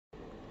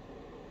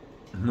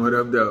What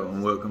up, though?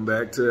 And welcome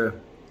back to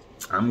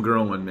I'm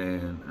Growing,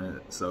 man.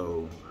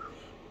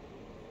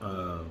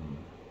 Um,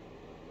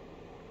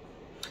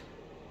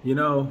 you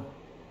know,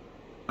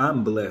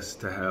 I'm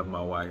blessed to have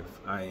my wife.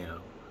 I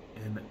am,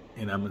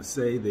 and I'm gonna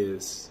say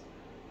this,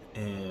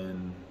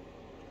 and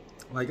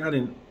like I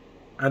didn't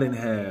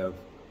have,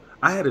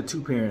 I had a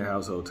two-parent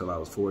household till I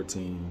was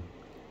 14.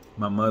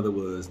 My mother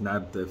was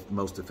not the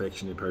most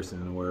affectionate person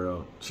in the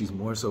world. She's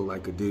more so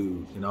like a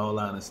dude, in all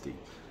honesty.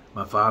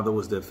 My father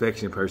was the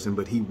affectionate person,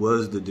 but he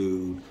was the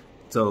dude.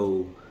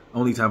 So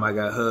only time I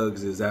got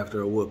hugs is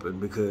after a whooping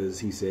because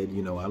he said,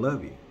 I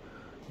love you.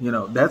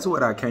 That's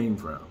what I came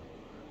from,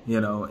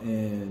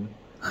 and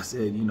I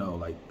said,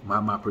 like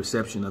my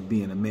perception of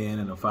being a man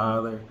and a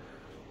father,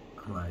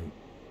 I'm like,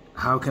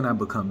 how can I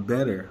become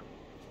better?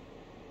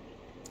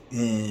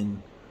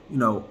 And,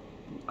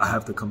 I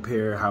have to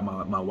compare how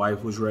my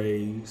wife was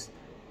raised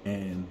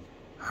and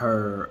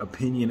her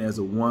opinion as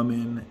a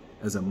woman,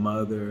 as a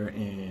mother,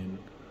 and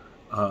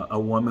a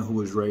woman who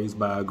was raised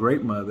by a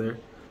great mother,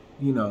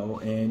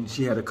 and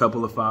she had a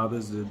couple of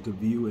fathers to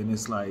view. And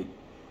it's like,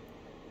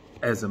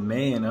 as a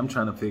man, I'm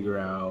trying to figure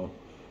out,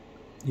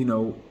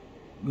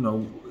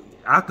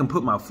 I can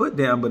put my foot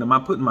down, but am I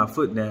putting my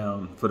foot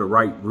down for the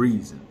right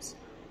reasons?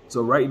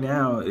 So right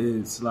now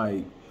it's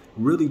like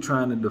really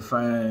trying to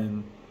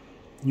define,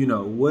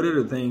 what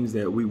are the things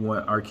that we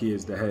want our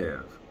kids to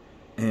have?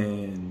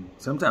 And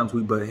sometimes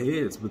we butt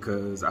heads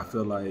because I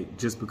feel like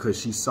just because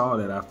she saw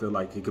that, I feel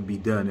like it could be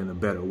done in a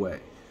better way,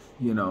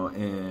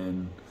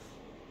 and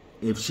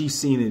if she's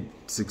seen it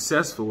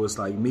successful, it's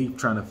like me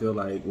trying to feel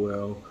like,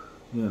 well,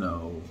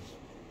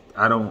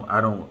 I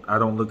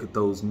don't look at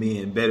those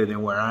men better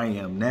than where I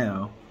am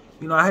now.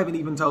 I haven't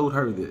even told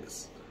her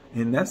this.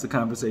 And that's the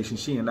conversation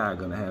she and I are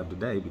going to have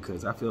today,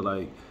 because I feel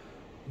like,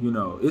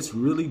 it's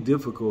really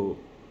difficult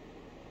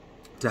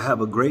to have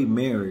a great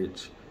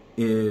marriage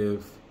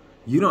if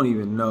you don't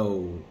even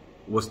know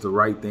what's the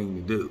right thing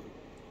to do,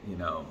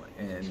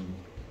 and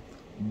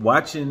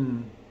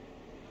watching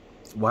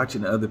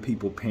other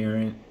people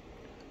parent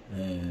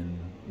and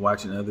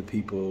watching other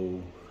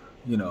people,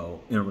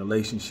 in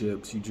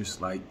relationships, you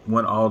just like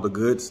want all the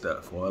good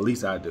stuff, or at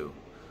least I do.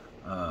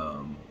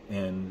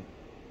 And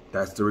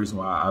that's the reason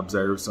why I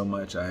observe so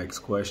much. I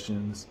ask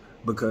questions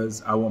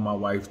because I want my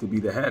wife to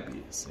be the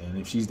happiest. And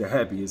if she's the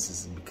happiest,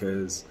 it's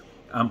because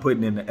I'm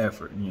putting in the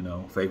effort.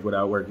 Faith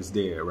without work is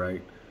dead,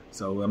 right?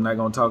 So I'm not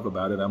going to talk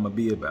about it. I'm going to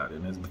be about it.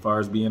 And as far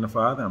as being a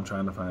father, I'm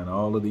trying to find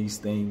all of these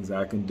things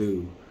I can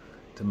do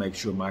to make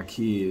sure my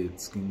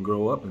kids can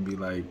grow up and be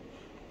like,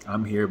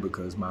 I'm here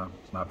because my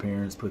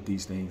parents put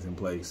these things in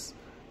place,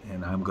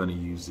 and I'm going to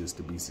use this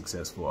to be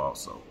successful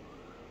also.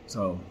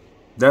 So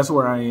that's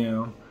where I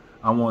am.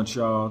 I want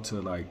y'all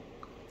to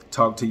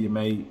talk to your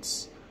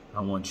mates.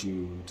 I want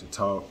you to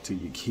talk to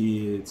your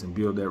kids and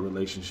build that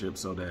relationship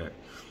so that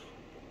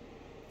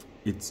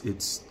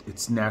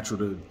it's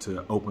natural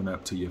to open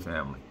up to your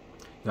family.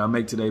 Y'all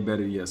make today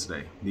better than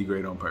yesterday. Be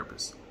great on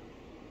purpose.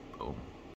 Boom.